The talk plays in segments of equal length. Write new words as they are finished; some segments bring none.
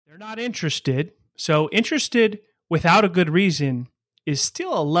They're not interested. So, interested without a good reason is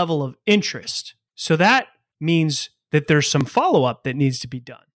still a level of interest. So, that means that there's some follow up that needs to be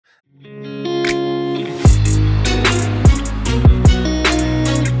done.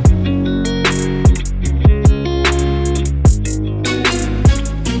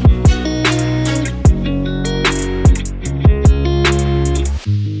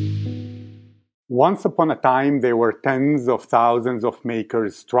 Once upon a time, there were tens of thousands of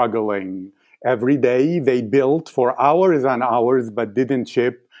makers struggling. Every day, they built for hours and hours but didn't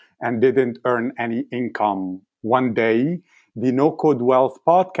ship and didn't earn any income. One day, the No Code Wealth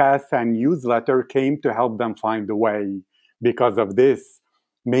podcast and newsletter came to help them find a way. Because of this,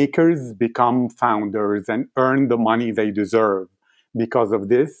 makers become founders and earn the money they deserve. Because of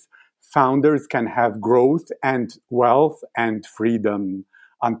this, founders can have growth and wealth and freedom.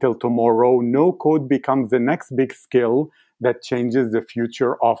 Until tomorrow, no code becomes the next big skill that changes the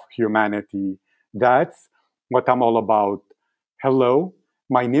future of humanity. That's what I'm all about. Hello,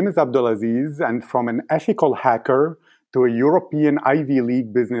 my name is Abdulaziz, and from an ethical hacker to a European Ivy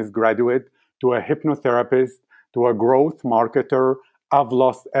League business graduate to a hypnotherapist to a growth marketer, I've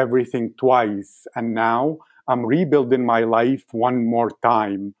lost everything twice, and now I'm rebuilding my life one more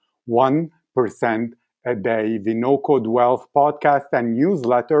time, 1% a day. The No Code Wealth podcast and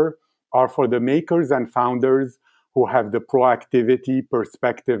newsletter are for the makers and founders who have the proactivity,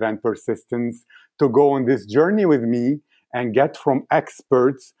 perspective, and persistence to go on this journey with me and get from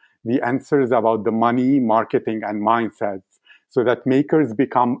experts the answers about the money, marketing, and mindsets so that makers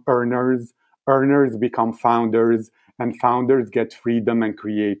become earners, earners become founders, and founders get freedom and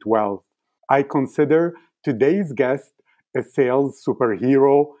create wealth. I consider today's guest a sales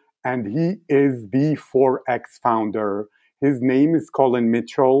superhero, and he is the 4X founder. His name is Colin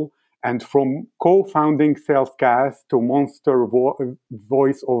Mitchell, and from co-founding Salescast to Monster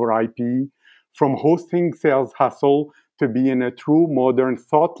Voice over IP, from hosting Sales Hustle to being a true modern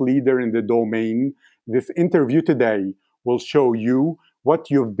thought leader in the domain, this interview today will show you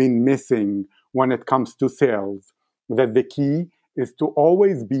what you've been missing when it comes to sales. That the key is to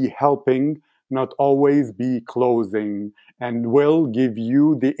always be helping, not always be closing, and will give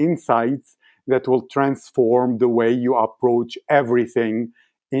you the insights that will transform the way you approach everything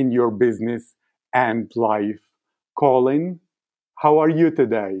in your business and life. Colin, how are you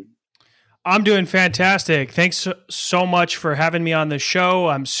today? I'm doing fantastic. Thanks so much for having me on the show.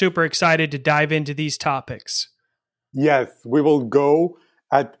 I'm super excited to dive into these topics. Yes, we will go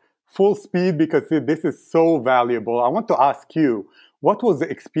at full speed because this is so valuable. I want to ask you, what was the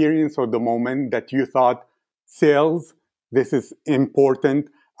experience or the moment that you thought, sales, this is important.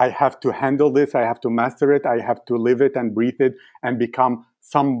 I have to handle this. I have to master it. I have to live it and breathe it and become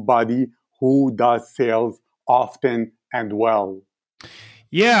somebody who does sales often and well?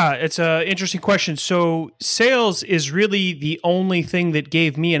 Yeah, it's an interesting question. So, sales is really the only thing that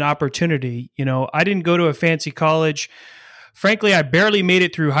gave me an opportunity. I didn't go to a fancy college. Frankly, I barely made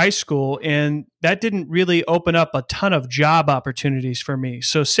it through high school, and that didn't really open up a ton of job opportunities for me.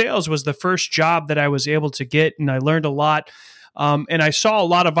 So sales was the first job that I was able to get, and I learned a lot. And I saw a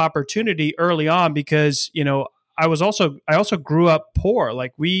lot of opportunity early on because, I also grew up poor.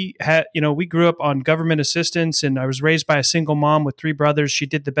 Like we grew up on government assistance, and I was raised by a single mom with three brothers. She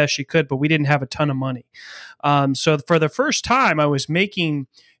did the best she could, but we didn't have a ton of money. So for the first time, I was making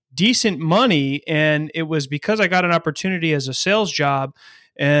decent money, and it was because I got an opportunity as a sales job,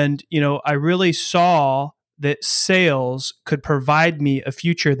 and I really saw that sales could provide me a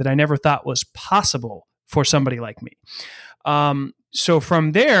future that I never thought was possible for somebody like me. So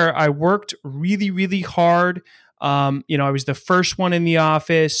from there, I worked really, really hard. I was the first one in the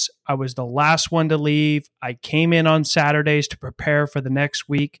office. I was the last one to leave. I came in on Saturdays to prepare for the next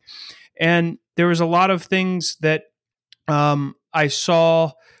week, and there was a lot of things that I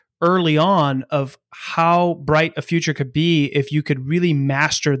saw early on of how bright a future could be if you could really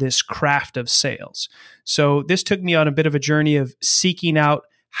master this craft of sales. So this took me on a bit of a journey of seeking out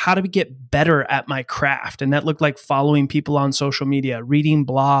how do we get better at my craft? And that looked like following people on social media, reading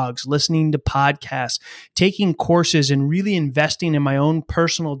blogs, listening to podcasts, taking courses, and really investing in my own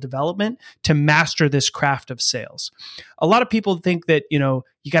personal development to master this craft of sales. A lot of people think that,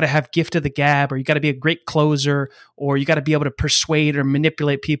 you got to have gift of the gab, or you got to be a great closer, or you got to be able to persuade or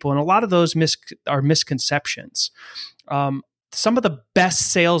manipulate people. And a lot of those are misconceptions. Some of the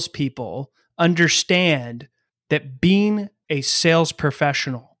best salespeople understand that being a sales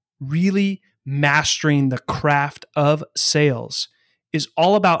professional, really mastering the craft of sales, is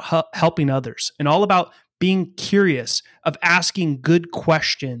all about helping others and all about being curious, of asking good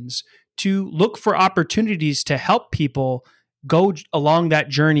questions to look for opportunities to help people go along that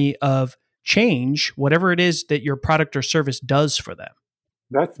journey of change, whatever it is that your product or service does for them.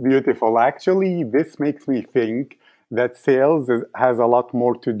 That's beautiful. Actually, this makes me think that sales has a lot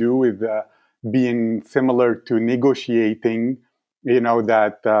more to do with being similar to negotiating,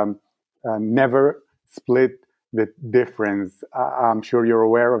 that never split the difference. I'm sure you're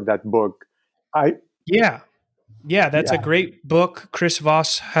aware of that book. I Yeah. Yeah, that's a Yeah. great book. Chris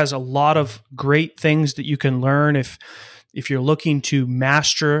Voss has a lot of great things that you can learn if you're looking to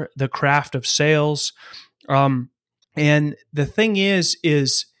master the craft of sales. Um, and the thing is,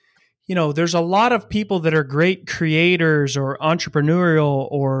 there's a lot of people that are great creators or entrepreneurial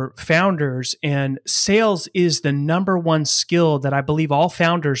or founders, and sales is the number one skill that I believe all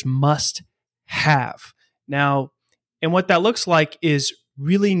founders must have. Now, and what that looks like is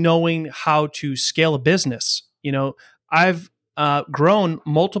really knowing how to scale a business. I've grown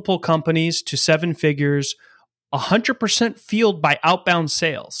multiple companies to seven figures, 100% fueled by outbound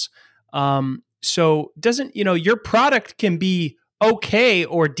sales. So doesn't, your product can be okay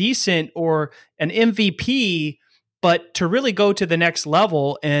or decent or an MVP, but to really go to the next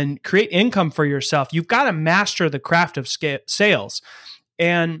level and create income for yourself, you've got to master the craft of sales.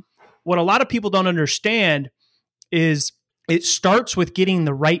 And what a lot of people don't understand is it starts with getting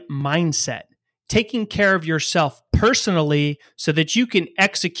the right mindset, taking care of yourself personally so that you can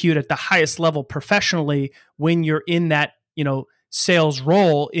execute at the highest level professionally when you're in that, sales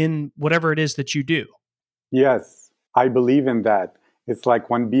role in whatever it is that you do. Yes, I believe in that. It's like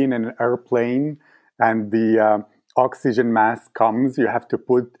when being in an airplane and the oxygen mask comes, you have to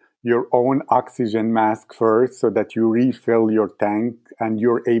put your own oxygen mask first so that you refill your tank and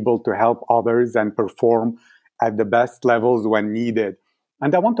you're able to help others and perform at the best levels when needed.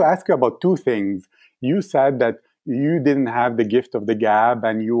 And I want to ask you about two things. You said that you didn't have the gift of the gab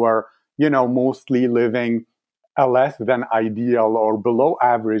and you are, mostly living a less than ideal or below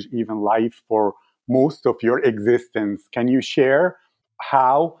average even life for most of your existence. Can you share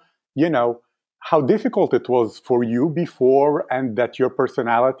how, how difficult it was for you before and that your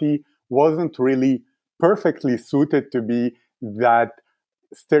personality wasn't really perfectly suited to be that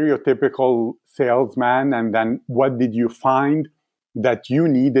stereotypical salesman? And then what did you find that you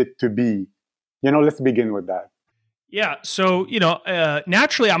needed to be? Let's begin with that. Yeah. So,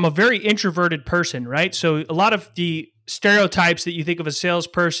 naturally, I'm a very introverted person, right? So, a lot of the stereotypes that you think of a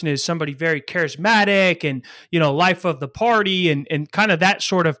salesperson is somebody very charismatic and, life of the party and kind of that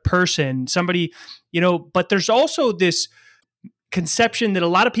sort of person, somebody, but there's also this conception that a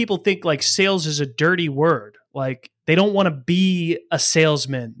lot of people think like sales is a dirty word. Like they don't want to be a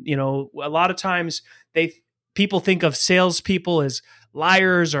salesman. A lot of times people think of salespeople as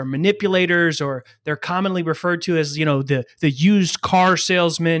liars or manipulators, or they're commonly referred to as, the used car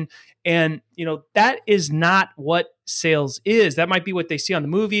salesman. And, that is not what sales is. That might be what they see on the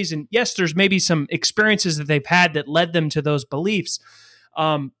movies. And yes, there's maybe some experiences that they've had that led them to those beliefs.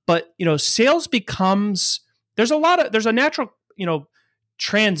 But, sales becomes, there's a natural,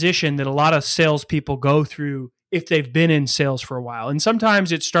 transition that a lot of salespeople go through if they've been in sales for a while. And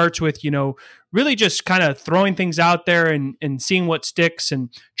sometimes it starts with, really just kind of throwing things out there and seeing what sticks and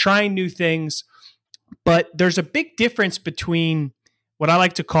trying new things. But there's a big difference between what I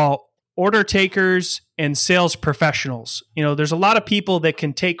like to call order takers and sales professionals. There's a lot of people that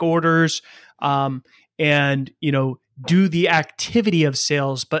can take orders and, do the activity of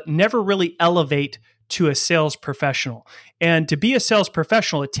sales, but never really elevate to a sales professional. And to be a sales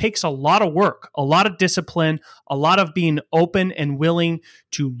professional, it takes a lot of work, a lot of discipline, a lot of being open and willing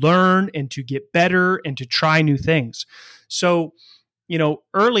to learn and to get better and to try new things. So,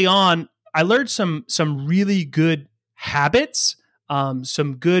 early on, I learned some really good habits,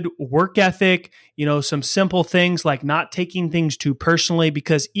 some good work ethic, some simple things like not taking things too personally,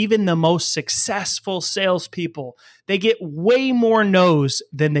 because even the most successful salespeople, they get way more no's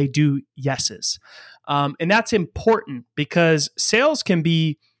than they do yeses. And that's important because sales can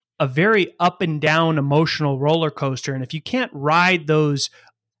be a very up and down emotional roller coaster. And if you can't ride those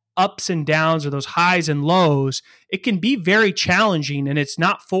ups and downs or those highs and lows, it can be very challenging and it's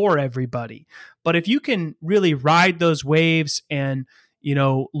not for everybody. But if you can really ride those waves and,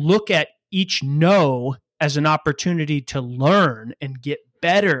 look at each no as an opportunity to learn and get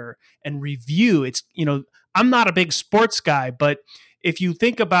better and review, it's, I'm not a big sports guy, but if you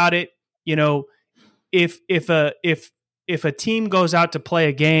think about it, if a team goes out to play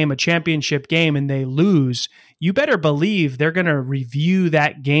a game, a championship game, and they lose, you better believe they're going to review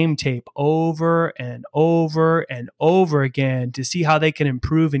that game tape over and over and over again to see how they can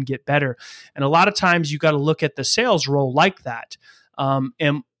improve and get better. And a lot of times you got to look at the sales role like that.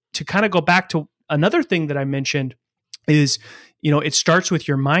 And to kind of go back to another thing that I mentioned, is, it starts with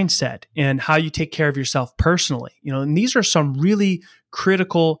your mindset and how you take care of yourself personally, and these are some really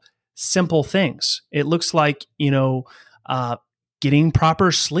critical, simple things. It looks like, getting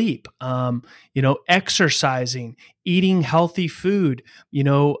proper sleep, exercising, eating healthy food,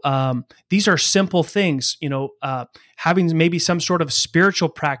 these are simple things, having maybe some sort of spiritual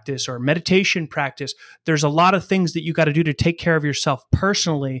practice or meditation practice. There's a lot of things that you got to do to take care of yourself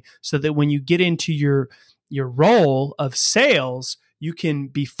personally so that when you get into your role of sales, you can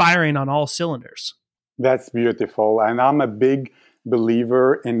be firing on all cylinders. That's beautiful. And I'm a big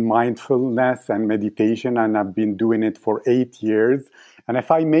believer in mindfulness and meditation, and I've been doing it for 8 years. And if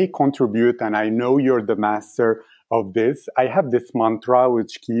I may contribute, and I know you're the master of this, I have this mantra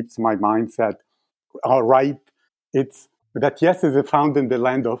which keeps my mindset right. It's that yes is found in the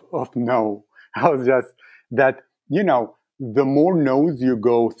land of no. I was just that, the more no's you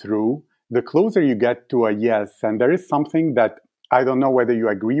go through, the closer you get to a yes. And there is something that I don't know whether you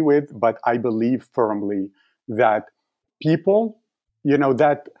agree with, but I believe firmly that people,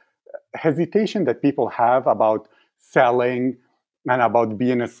 that hesitation that people have about selling and about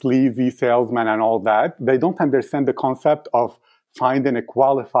being a sleazy salesman and all that, they don't understand the concept of finding a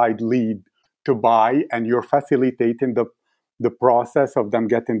qualified lead to buy, and you're facilitating the process of them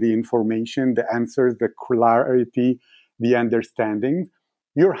getting the information, the answers, the clarity, the understanding.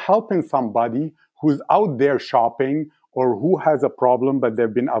 You're helping somebody who's out there shopping or who has a problem, but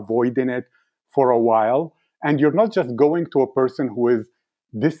they've been avoiding it for a while. And you're not just going to a person who is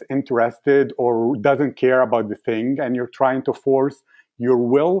disinterested or doesn't care about the thing, and you're trying to force your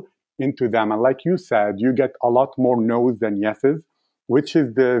will into them. And like you said, you get a lot more no's than yeses, which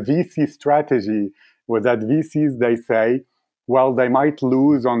is the VC strategy, where that VCs, they say, well, they might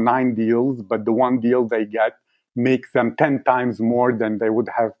lose on 9 deals, but the one deal they get makes them 10 times more than they would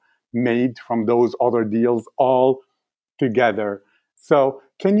have made from those other deals all together. So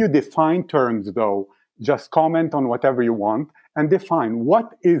can you define terms, though? Just comment on whatever you want and define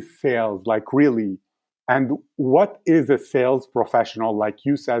what is sales, like really, and what is a sales professional, like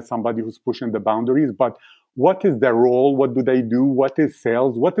you said, somebody who's pushing the boundaries, but what is their role? What do they do? What is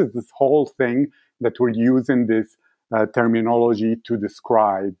sales? What is this whole thing that we're using this terminology to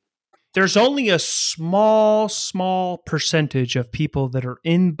describe? There's only a small percentage of people that are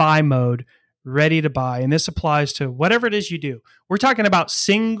in buy mode, ready to buy. And this applies to whatever it is you do. We're talking about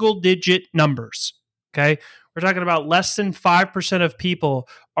single digit numbers. Okay. We're talking about less than 5% of people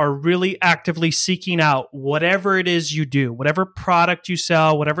are really actively seeking out whatever it is you do, whatever product you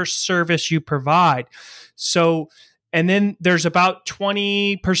sell, whatever service you provide. So, and then there's about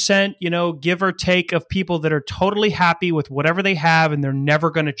 20%, give or take, of people that are totally happy with whatever they have and they're never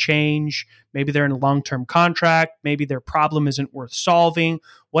going to change. Maybe they're in a long-term contract. Maybe their problem isn't worth solving,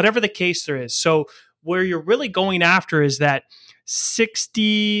 whatever the case there is. So where you're really going after is that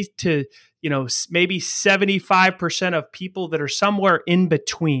 60 to maybe 75% of people that are somewhere in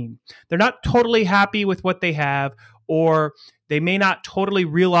between. They're not totally happy with what they have, or they may not totally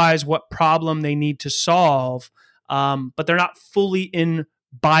realize what problem they need to solve, but they're not fully in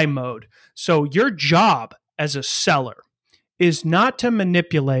buy mode. So your job as a seller is not to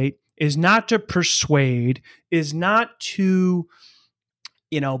manipulate, is not to persuade, is not to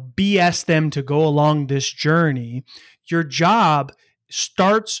BS them to go along this journey. Your job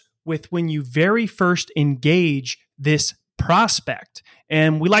starts with when you very first engage this prospect.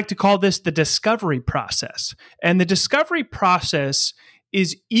 And we like to call this the discovery process. And the discovery process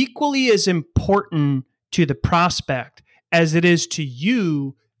is equally as important to the prospect as it is to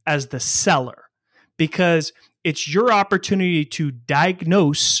you as the seller, because it's your opportunity to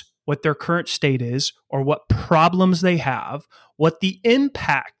diagnose what their current state is or what problems they have, what the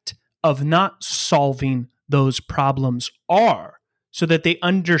impact of not solving those problems are, so that they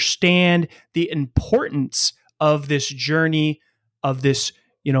understand the importance of this journey, of this,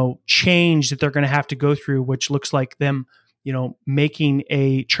 change that they're going to have to go through, which looks like them, making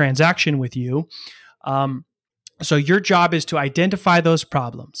a transaction with you. So your job is to identify those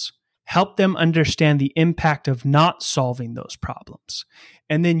problems, help them understand the impact of not solving those problems.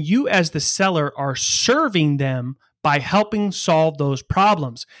 And then you as the seller are serving them by helping solve those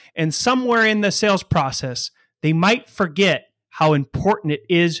problems. And somewhere in the sales process, they might forget how important it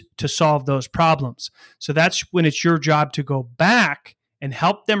is to solve those problems. So that's when it's your job to go back and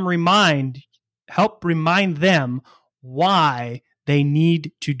help remind them why they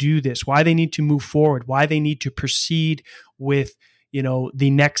need to do this, why they need to move forward, why they need to proceed with, the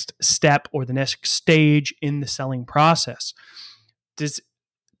next step or the next stage in the selling process. Does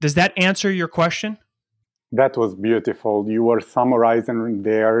that answer your question? That was beautiful. You were summarizing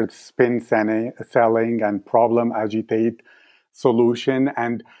there selling and problem agitate solution.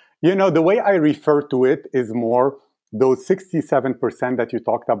 And, the way I refer to it is more those 67% that you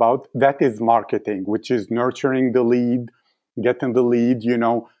talked about, that is marketing, which is nurturing the lead, getting the lead,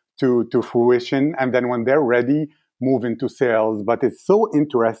 to fruition. And then when they're ready, move into sales. But it's so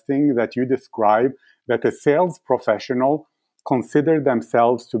interesting that you describe that a sales professional consider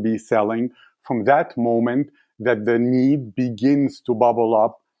themselves to be selling from that moment that the need begins to bubble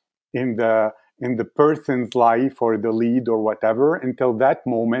up in the person's life or the lead or whatever until that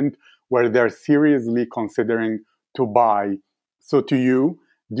moment where they're seriously considering to buy. So to you,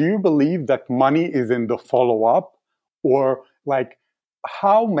 do you believe that money is in the follow up, or like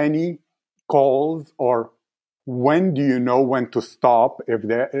how many calls, or when do you know when to stop if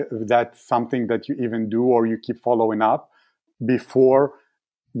that's something that you even do or you keep following up before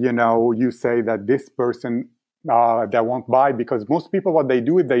you say that this person that won't buy? Because most people, what they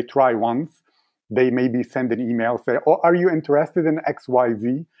do is they try once, they maybe send an email, say, oh, are you interested in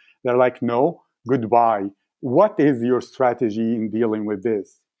XYZ? They're like, no, goodbye. What is your strategy in dealing with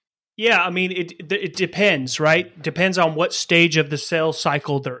this? Yeah, I mean, it depends, right? Depends on what stage of the sales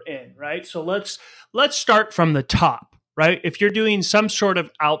cycle they're in, right? So let's start from the top, right? If you're doing some sort of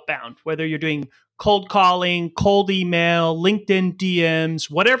outbound, whether you're doing cold calling, cold email, LinkedIn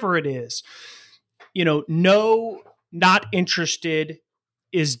DMs, whatever it is, no, not interested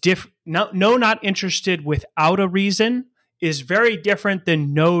is different. No, not interested without a reason is very different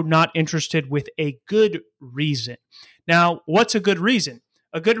than no, not interested with a good reason. Now, what's a good reason?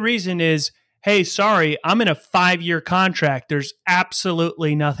 A good reason is, hey, sorry, I'm in a 5-year contract. There's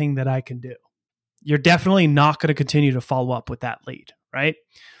absolutely nothing that I can do. You're definitely not going to continue to follow up with that lead, right?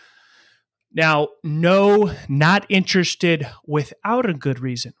 Now, no, not interested without a good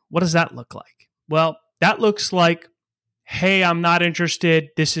reason. What does that look like? Well, that looks like, hey, I'm not interested.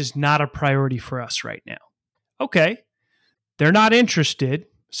 This is not a priority for us right now. Okay, they're not interested.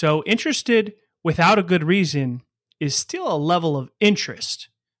 So interested without a good reason is still a level of interest.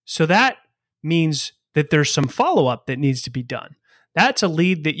 So that means that there's some follow-up that needs to be done. That's a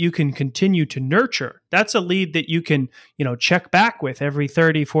lead that you can continue to nurture. That's a lead that you can, check back with every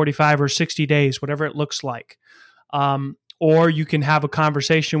 30, 45, or 60 days, whatever it looks like. Or you can have a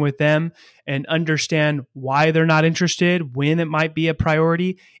conversation with them and understand why they're not interested, when it might be a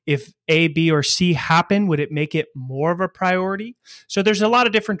priority. If A, B, or C happen, would it make it more of a priority? So there's a lot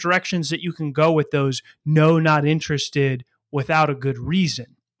of different directions that you can go with those no, not interested without a good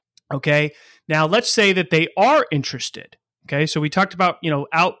reason. Okay. Now let's say that they are interested. Okay. So we talked about,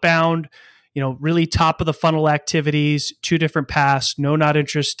 outbound, really top of the funnel activities, 2 different paths, no, not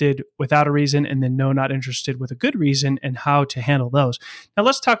interested without a reason, and then no, not interested with a good reason, and how to handle those. Now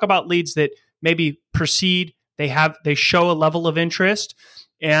let's talk about leads that maybe proceed, they show a level of interest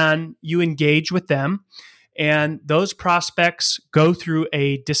and you engage with them. And those prospects go through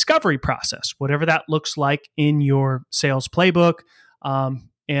a discovery process, whatever that looks like in your sales playbook.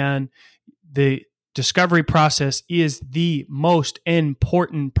 And the discovery process is the most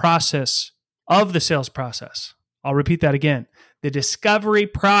important process of the sales process. I'll repeat that again. The discovery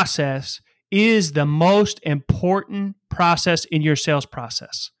process is the most important process in your sales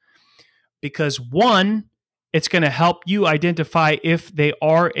process because, one, it's going to help you identify if they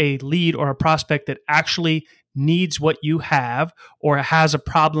are a lead or a prospect that actually needs what you have or has a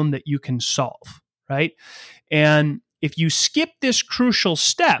problem that you can solve, right? And if you skip this crucial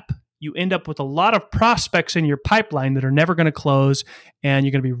step, you end up with a lot of prospects in your pipeline that are never going to close, and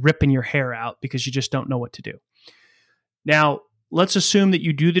you're going to be ripping your hair out because you just don't know what to do. Now, let's assume that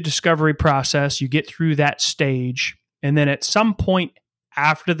you do the discovery process, you get through that stage, and then at some point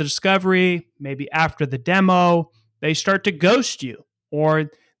after the discovery, maybe after the demo, they start to ghost you, or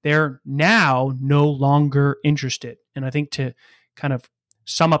they're now no longer interested. And I think to kind of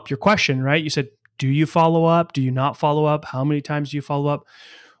sum up your question, right? You said, do you follow up? Do you not follow up? How many times do you follow up?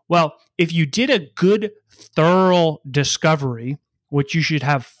 Well, if you did a good, thorough discovery, which you should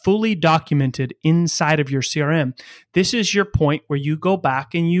have fully documented inside of your CRM, this is your point where you go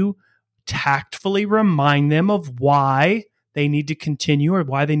back and you tactfully remind them of why they need to continue or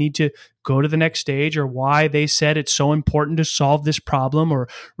why they need to go to the next stage or why they said it's so important to solve this problem, or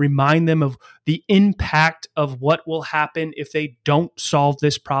remind them of the impact of what will happen if they don't solve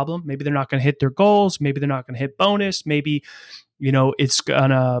this problem. Maybe they're not going to hit their goals. Maybe they're not going to hit bonus. Maybe it's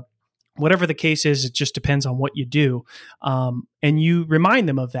gonna, whatever the case is, it just depends on what you do. And you remind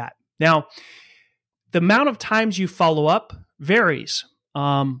them of that. Now, the amount of times you follow up varies,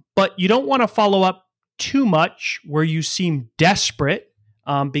 but you don't want to follow up too much where you seem desperate,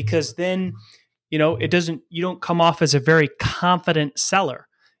 because then, you don't come off as a very confident seller.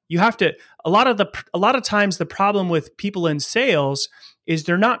 You have to, a lot of times the problem with people in sales is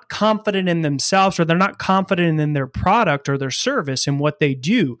they're not confident in themselves, or they're not confident in their product or their service and what they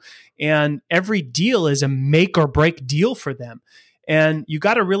do. And every deal is a make or break deal for them. And you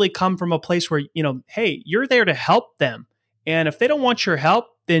got to really come from a place where, hey, you're there to help them. And if they don't want your help,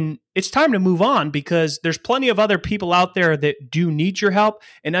 then it's time to move on, because there's plenty of other people out there that do need your help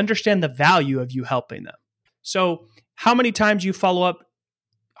and understand the value of you helping them. So how many times you follow up?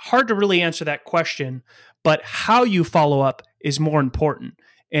 Hard to really answer that question, but how you follow up is more important.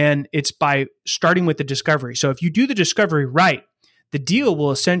 And it's by starting with the discovery. So if you do the discovery right, the deal will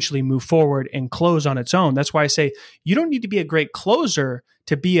essentially move forward and close on its own. That's why I say you don't need to be a great closer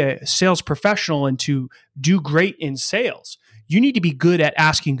to be a sales professional and to do great in sales. You need to be good at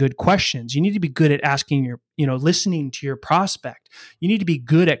asking good questions. You need to be good at asking listening to your prospect. You need to be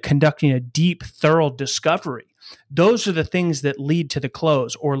good at conducting a deep, thorough discovery. Those are the things that lead to the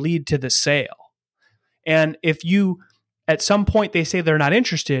close or lead to the sale. And if you, at some point, they say they're not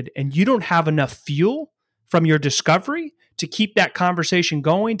interested and you don't have enough fuel from your discovery to keep that conversation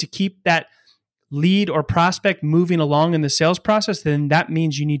going, to keep that lead or prospect moving along in the sales process, then that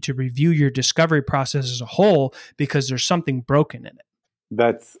means you need to review your discovery process as a whole, because there's something broken in it.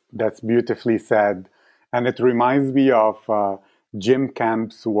 That's beautifully said. And it reminds me of Jim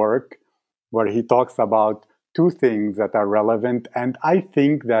Camp's work, where he talks about two things that are relevant. And I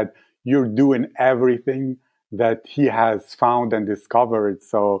think that you're doing everything that he has found and discovered.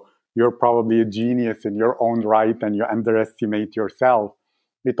 So you're probably a genius in your own right, and you underestimate yourself.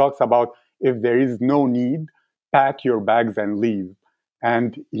 He talks about, if there is no need, pack your bags and leave.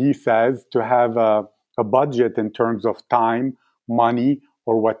 And he says to have a budget in terms of time, money,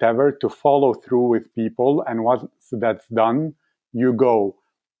 or whatever, to follow through with people. And once that's done, you go,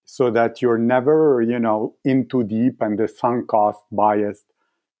 so that you're never, in too deep and the sunk cost bias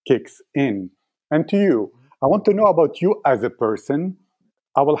kicks in. And to you, I want to know about you as a person.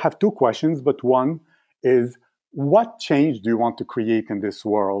 I will have two questions, but one is, what change do you want to create in this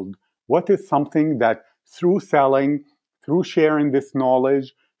world? What is something that through selling, through sharing this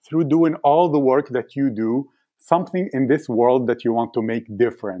knowledge, through doing all the work that you do, something in this world that you want to make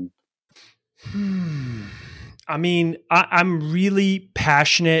different? I mean, I'm really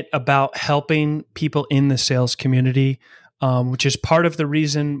passionate about helping people in the sales community, which is part of the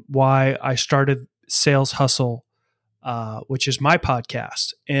reason why I started Sales Hustle, which is my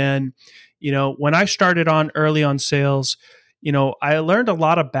podcast. And, when I started on early on sales, I learned a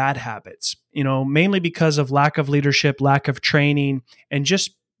lot of bad habits, mainly because of lack of leadership, lack of training, and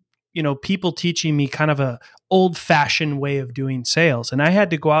just, people teaching me kind of a old-fashioned way of doing sales. And I had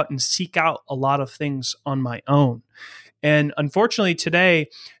to go out and seek out a lot of things on my own. And unfortunately, today,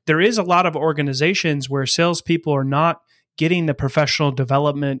 there is a lot of organizations where salespeople are not getting the professional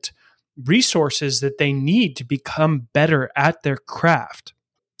development resources that they need to become better at their craft.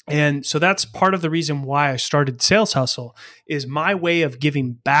 And so that's part of the reason why I started Sales Hustle, is my way of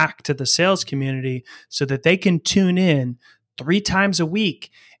giving back to the sales community so that they can tune in 3 times a week.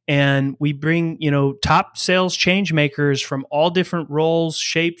 And we bring, top sales change makers from all different roles,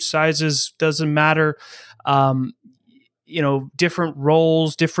 shapes, sizes, doesn't matter. Different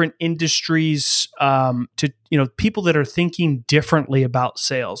roles, different industries, to, people that are thinking differently about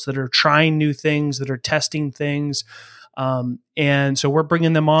sales, that are trying new things, that are testing things. And so we're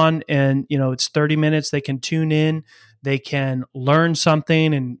bringing them on, and, it's 30 minutes. They can tune in, they can learn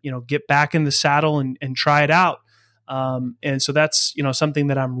something and, get back in the saddle and try it out. And so that's, something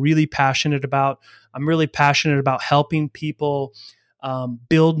that I'm really passionate about. I'm really passionate about helping people,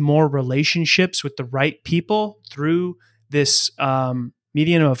 build more relationships with the right people through this,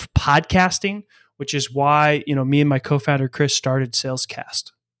 medium of podcasting, which is why, me and my co-founder, Chris, started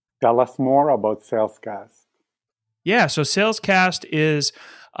Salescast. Tell us more about Salescast. Yeah. So Salescast is,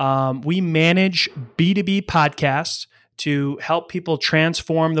 we manage B2B podcasts to help people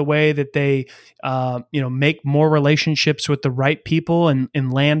transform the way that they, make more relationships with the right people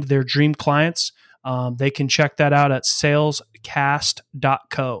and land their dream clients. They can check that out at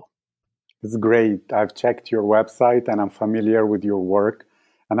salescast.co. It's great. I've checked your website and I'm familiar with your work,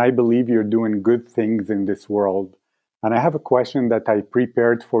 and I believe you're doing good things in this world. And I have a question that I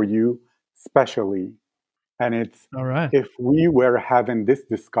prepared for you specially. And it's, all right, if we were having this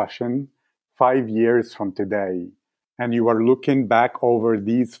discussion 5 years from today, and you are looking back over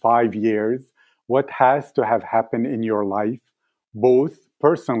these 5 years, what has to have happened in your life, both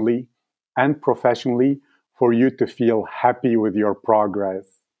personally and professionally, for you to feel happy with your progress?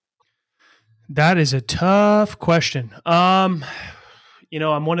 That is a tough question.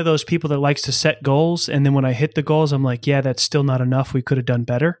 I'm one of those people that likes to set goals. And then when I hit the goals, I'm like, yeah, that's still not enough. We could have done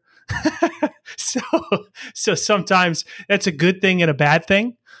better. so, so sometimes that's a good thing and a bad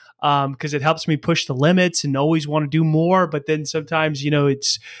thing. Because it helps me push the limits and always want to do more. But then sometimes,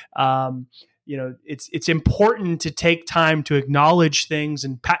 it's important to take time to acknowledge things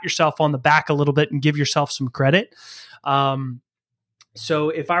and pat yourself on the back a little bit and give yourself some credit. So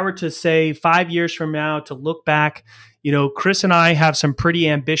if I were to say 5 years from now to look back, Chris and I have some pretty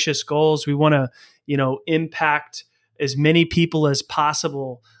ambitious goals. We want to, impact as many people as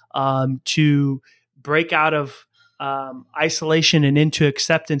possible to break out of isolation and into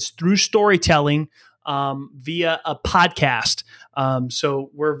acceptance through storytelling via a podcast. So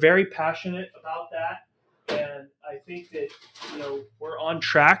we're very passionate about that. And I think that, we're on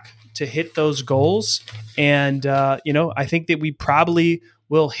track to hit those goals. And, I think that we probably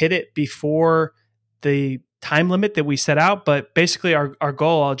will hit it before the time limit that we set out. But basically our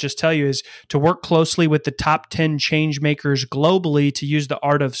goal, I'll just tell you, is to work closely with the top 10 change makers globally to use the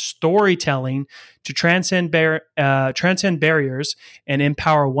art of storytelling to transcend barriers and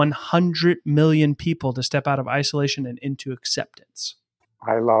empower 100 million people to step out of isolation and into acceptance.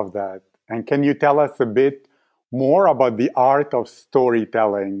 I love that. And can you tell us a bit more about the art of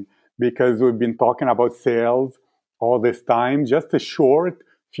storytelling? Because we've been talking about sales all this time. Just a short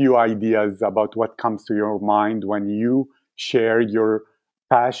few ideas about what comes to your mind when you share your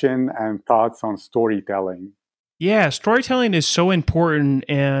passion and thoughts on storytelling. Yeah, storytelling is so important,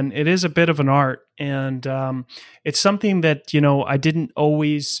 and it is a bit of an art. And it's something that, I didn't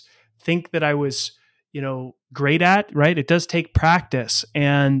always think that I was, great at, right? It does take practice.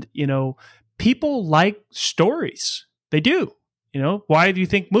 And, people like stories. They do. Why do you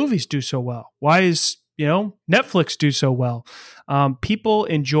think movies do so well? Why is Netflix do so well? People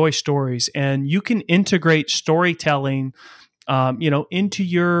enjoy stories, and you can integrate storytelling, into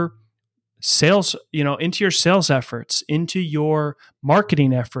your sales, into your sales efforts, into your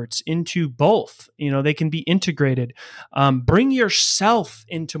marketing efforts, into both. They can be integrated. Bring yourself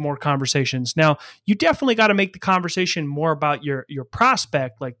into more conversations. Now, you definitely got to make the conversation more about your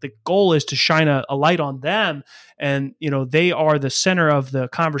prospect. Like, the goal is to shine a light on them, and they are the center of the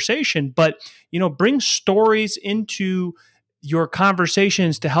conversation. But bring stories into your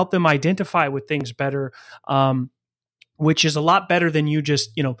conversations to help them identify with things better, which is a lot better than you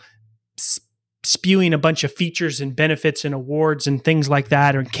just spewing a bunch of features and benefits and awards and things like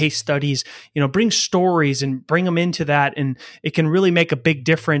that, or case studies. Bring stories and bring them into that, and it can really make a big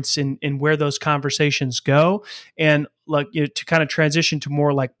difference in where those conversations go. And to kind of transition to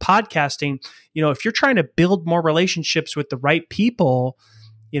more like podcasting, if you're trying to build more relationships with the right people,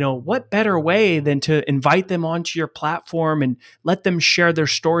 what better way than to invite them onto your platform and let them share their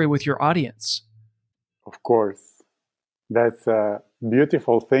story with your audience? Of course. That's a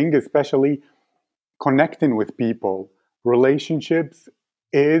beautiful thing, especially connecting with people. Relationships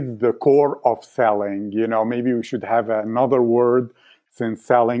is the core of selling. Maybe we should have another word, since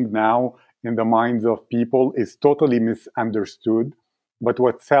selling now in the minds of people is totally misunderstood. But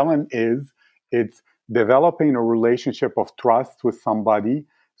what selling is, it's developing a relationship of trust with somebody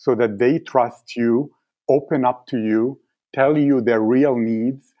so that they trust you, open up to you, tell you their real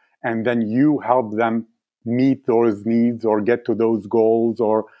needs, and then you help them meet those needs or get to those goals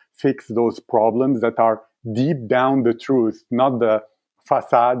or fix those problems that are deep down the truth, not the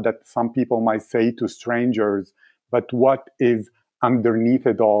facade that some people might say to strangers, but what is underneath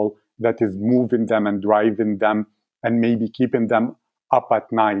it all that is moving them and driving them and maybe keeping them up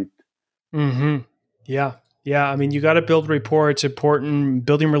at night. Mm-hmm. Yeah. Yeah. I mean, you got to build rapport. It's important.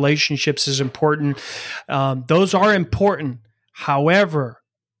 Building relationships is important. Those are important. However,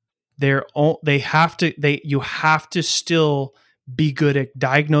 you have to still be good at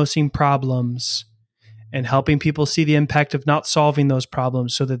diagnosing problems and helping people see the impact of not solving those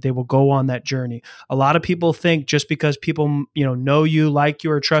problems so that they will go on that journey. A lot of people think just because people, know you, like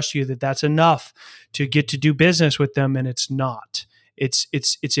you, or trust you, that's enough to get to do business with them. And it's not.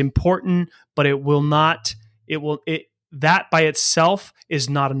 It's important, but that by itself is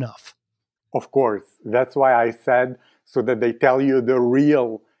not enough. Of course. That's why I said, so that they tell you the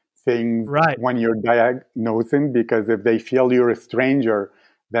real things right when you're diagnosing, because if they feel you're a stranger,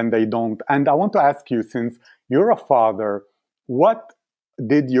 then they don't. And I want to ask you, since you're a father, what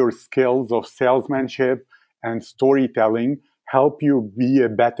did your skills of salesmanship and storytelling help you be a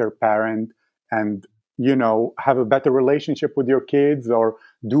better parent and, have a better relationship with your kids, or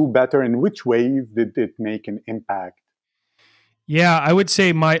do better? In which ways did it make an impact? Yeah, I would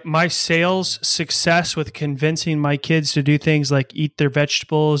say my sales success with convincing my kids to do things like eat their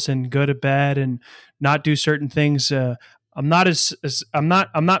vegetables and go to bed and not do certain things I'm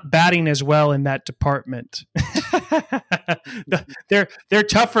not batting as well in that department. They're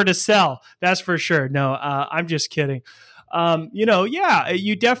tougher to sell, that's for sure. No, I'm just kidding. Yeah,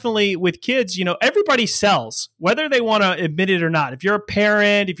 you definitely, with kids, everybody sells, whether they want to admit it or not. If you're a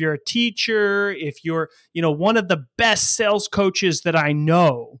parent, if you're a teacher, if you're, one of the best sales coaches that I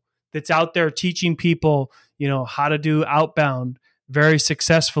know that's out there teaching people, how to do outbound very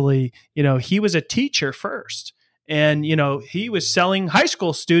successfully, he was a teacher first. And, he was selling high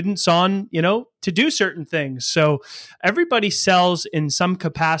school students on, to do certain things. So everybody sells in some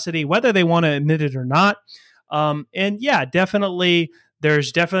capacity, whether they want to admit it or not. And yeah, definitely,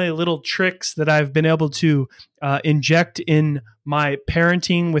 there's definitely little tricks that I've been able to inject in my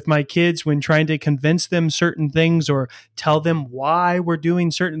parenting with my kids when trying to convince them certain things or tell them why we're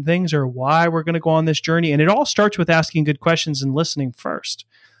doing certain things or why we're going to go on this journey. And it all starts with asking good questions and listening first.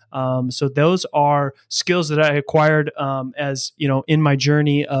 So those are skills that I acquired as in my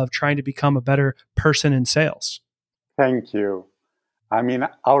journey of trying to become a better person in sales. Thank you. I mean,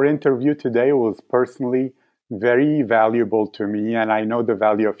 our interview today was personally very valuable to me, and I know the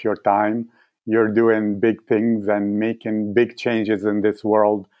value of your time. You're doing big things and making big changes in this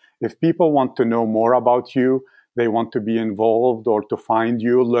world. If people want to know more about you, they want to be involved or to find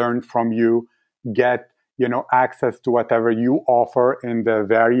you, learn from you, get access to whatever you offer in the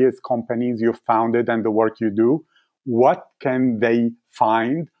various companies you founded and the work you do, what can they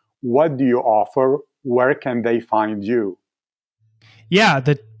find? What do you offer? Where can they find you? Yeah,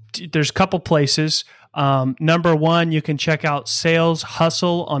 there's a couple places. Number one, you can check out Sales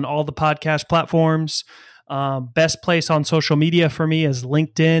Hustle on all the podcast platforms. Best place on social media for me is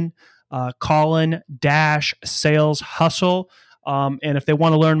LinkedIn, Colin-Sales Hustle. And if they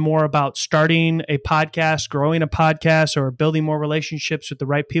want to learn more about starting a podcast, growing a podcast, or building more relationships with the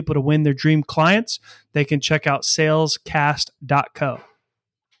right people to win their dream clients, they can check out salescast.co.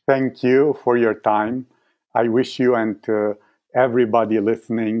 Thank you for your time. I wish you and everybody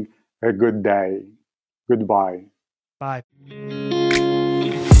listening a good day. Goodbye. Bye.